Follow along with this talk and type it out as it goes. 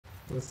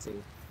We'll see.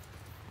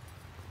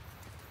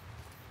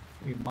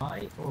 We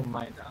might or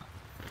might not.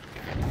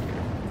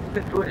 We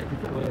could do it. We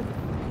could.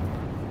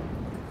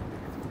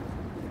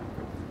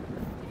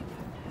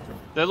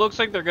 That looks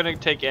like they're gonna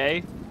take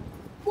A.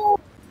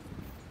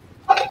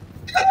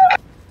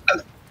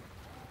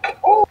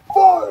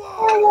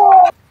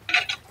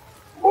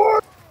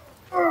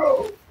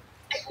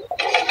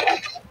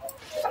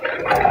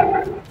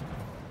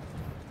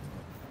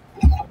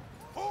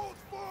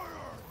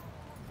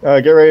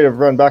 Get ready to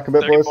run back a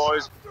bit,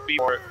 boys.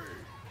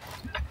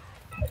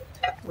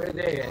 Where are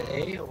they at?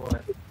 A or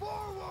what?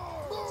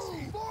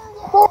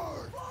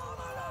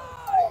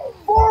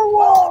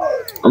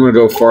 I'm gonna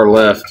go far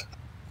left.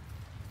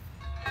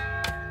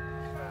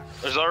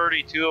 There's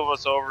already 2 of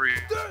us over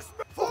here.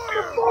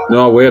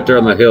 No, way up there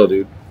on the hill,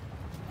 dude.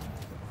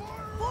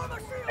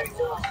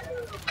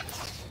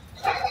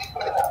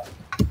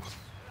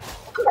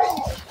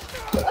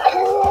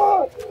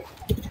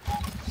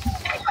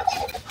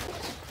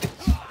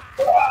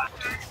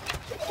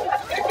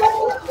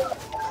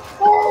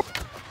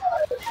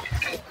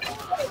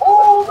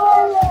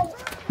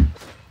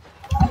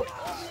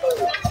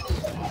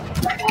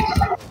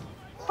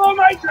 Oh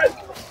my God!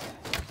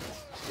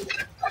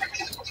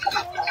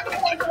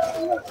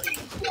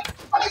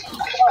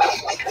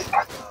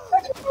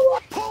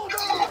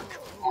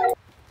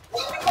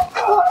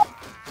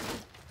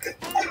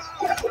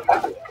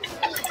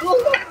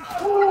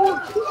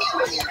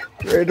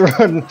 Ready to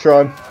run,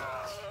 Tron.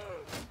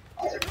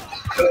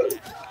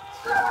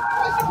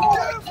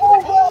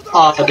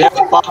 Oh, they're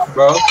fucked,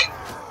 bro.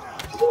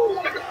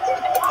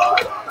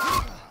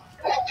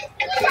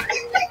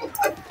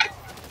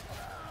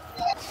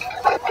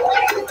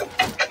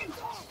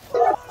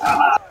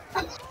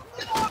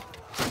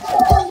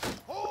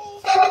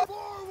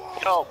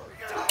 Help.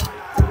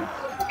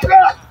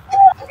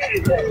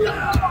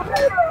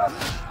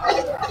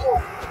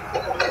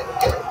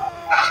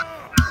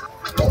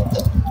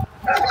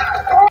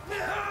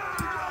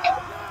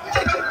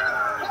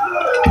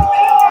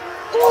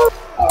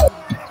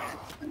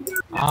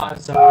 Ah,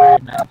 sorry,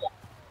 man.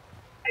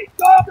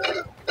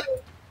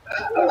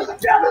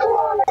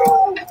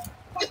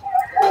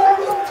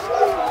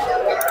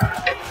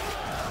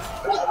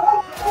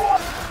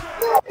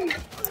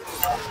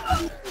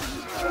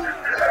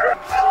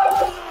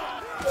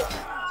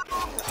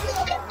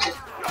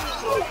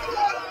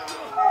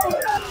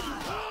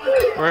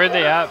 Where are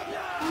they at?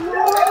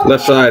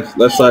 Left side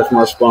from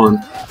our spawn.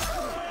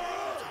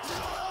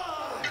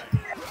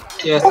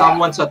 Yeah,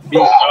 someone's at B.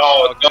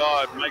 Oh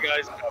God, my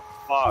guys got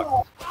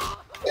fucked.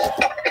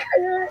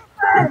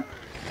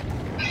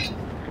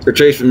 They're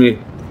chasing me.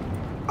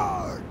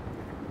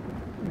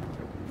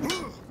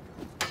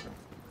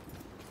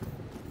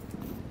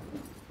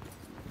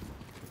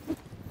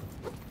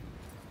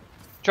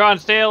 Tron,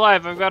 stay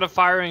alive. I've got a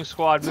firing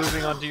squad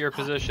moving onto your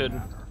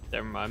position.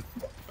 Never mind.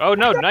 Oh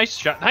no, nice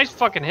shot. Nice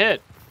fucking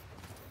hit.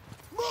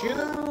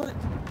 Shoot!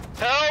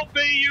 Help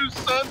me, you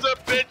sons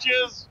of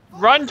bitches!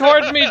 Run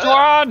towards me,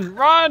 Tron!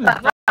 Run!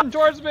 Run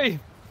towards me!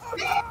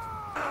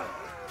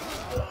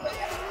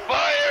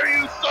 Fire,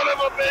 you son of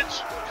a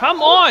bitch!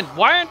 Come on!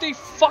 Why aren't they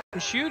fucking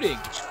shooting?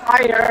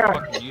 Fire!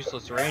 Fucking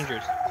useless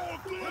Rangers.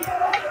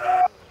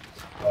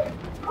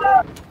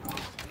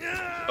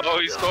 Oh,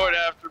 he's going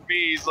after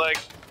me. He's like,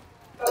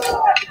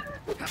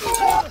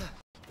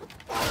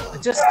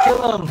 Just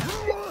kill him!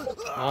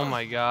 Oh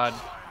my god.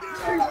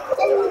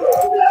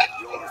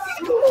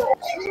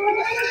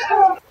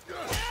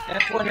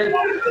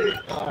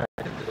 F1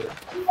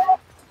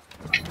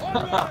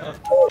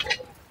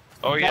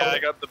 oh yeah, I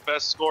got the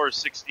best score,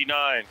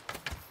 69.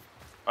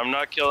 I'm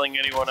not killing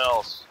anyone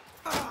else.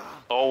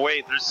 Oh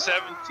wait, there's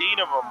 17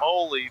 of them.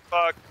 Holy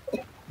fuck.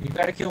 You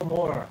gotta kill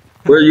more.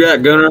 Where you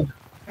at, Gunner?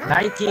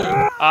 19.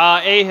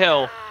 A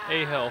hill.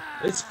 A hill.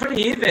 It's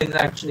pretty even,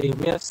 actually.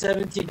 We have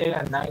 17, they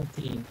got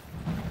 19.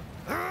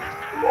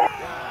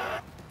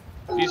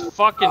 These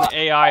fucking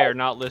AI are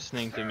not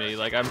listening to me.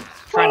 Like, I'm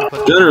trying to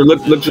put... Gunner,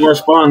 look to our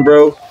spawn,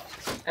 bro.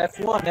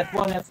 F1,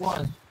 F1,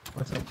 F1.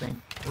 Or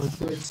something.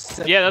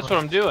 Yeah, that's what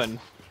I'm doing.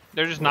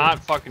 They're just not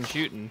fucking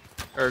shooting.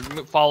 Or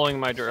following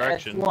my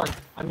direction. F1.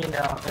 I mean,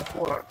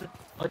 F4.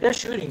 Oh, they're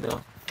shooting,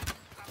 though.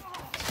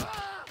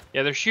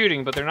 Yeah, they're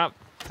shooting, but they're not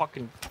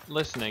fucking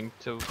listening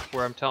to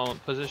where I'm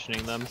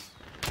positioning them.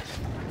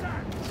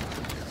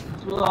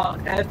 Well,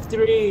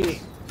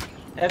 F3.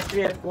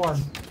 F3,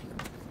 F1.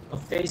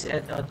 Face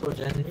at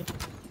towards enemy.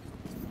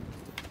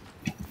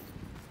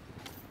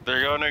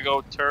 They're gonna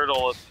go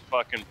turtle at the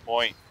fucking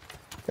point.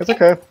 It's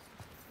okay.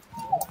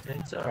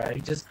 It's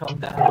alright, just calm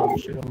down,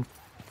 shoot him.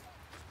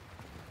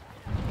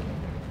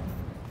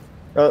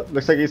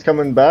 Looks like he's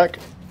coming back.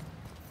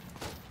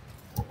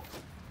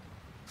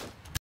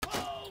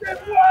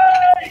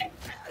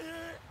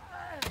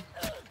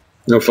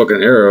 No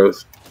fucking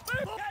arrows.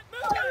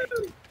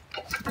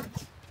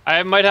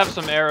 I might have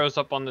some arrows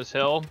up on this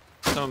hill.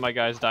 Some of my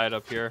guys died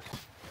up here.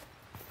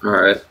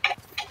 Alright.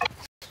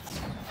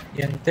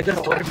 Yeah, they're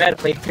gonna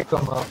automatically pick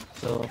them up,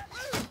 so...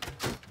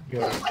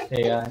 Your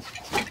AI.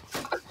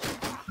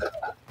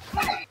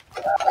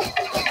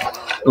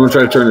 I'm gonna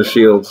try to turn the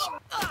shields.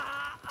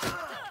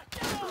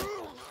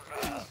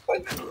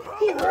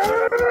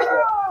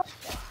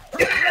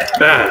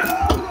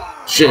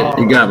 Ah, shit,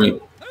 he got me.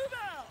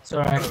 It's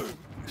alright.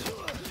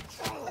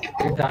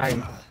 You're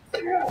dying.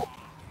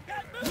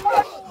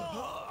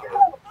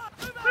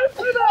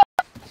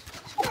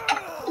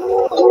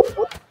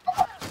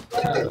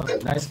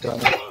 Nice gun.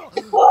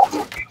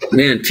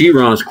 Man,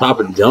 T-Ron's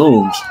popping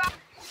domes.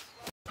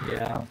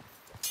 Yeah.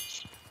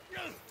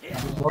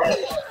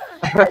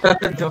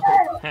 That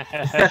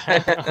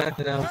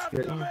was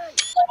good.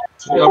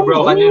 Yo,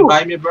 bro, can you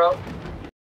invite me, bro?